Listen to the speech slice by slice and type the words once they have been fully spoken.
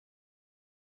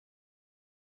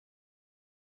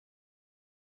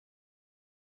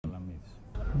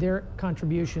their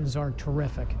contributions are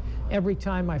terrific. Every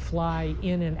time I fly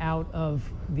in and out of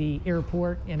the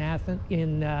airport in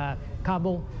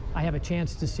Kabul, I have a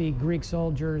chance to see Greek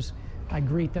soldiers. I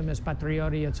greet them as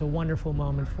patrioti. It's a wonderful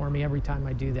moment for me every time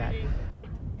I do that.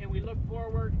 And we look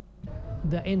forward.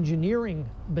 The engineering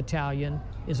battalion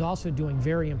is also doing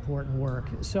very important work.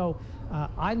 So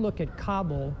I look at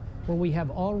Kabul, where we have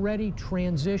already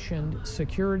transitioned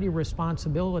security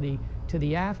responsibility to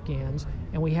the Afghans,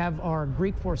 and we have our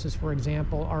Greek forces, for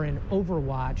example, are in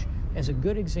Overwatch as a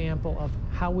good example of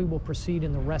how we will proceed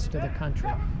in the rest of the country.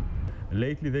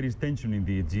 Lately there is tension in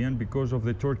the Aegean because of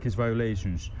the Turkish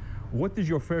violations. What is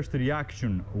your first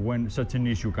reaction when such an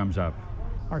issue comes up?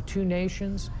 Our two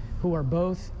nations, who are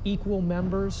both equal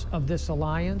members of this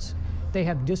alliance, they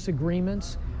have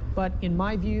disagreements, but in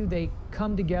my view, they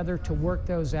come together to work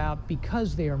those out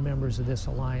because they are members of this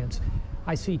alliance.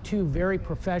 I see two very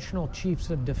professional chiefs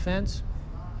of defense,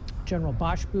 General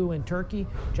Başbuğ in Turkey,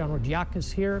 General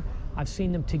Gyakis here. I've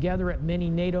seen them together at many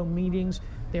NATO meetings.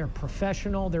 They're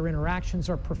professional, their interactions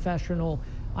are professional.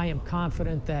 I am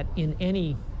confident that in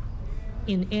any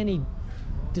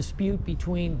dispute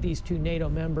between these two NATO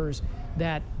members,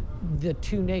 that the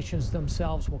two nations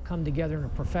themselves will come together in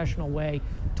a professional way,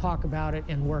 talk about it,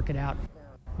 and work it out.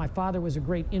 My father was a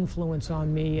great influence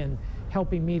on me and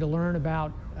helping me to learn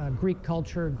about Greek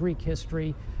culture, Greek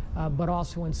history, but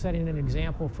also in setting an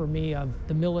example for me of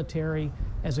the military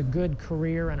as a good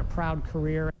career and a proud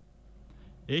career.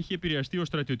 Έχει επηρεαστεί ο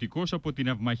στρατιωτικός από την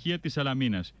αυμαχία της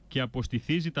Σαλαμίνας και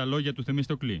αποστηθίζει τα λόγια του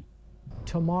Θεμιστοκλή.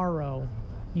 Tomorrow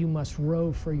you must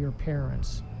row for your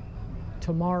parents.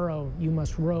 Tomorrow you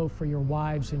must row for your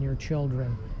wives and your children.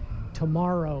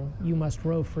 Tomorrow you must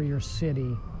row for your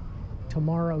city.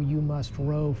 Tomorrow you must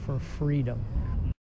row for freedom.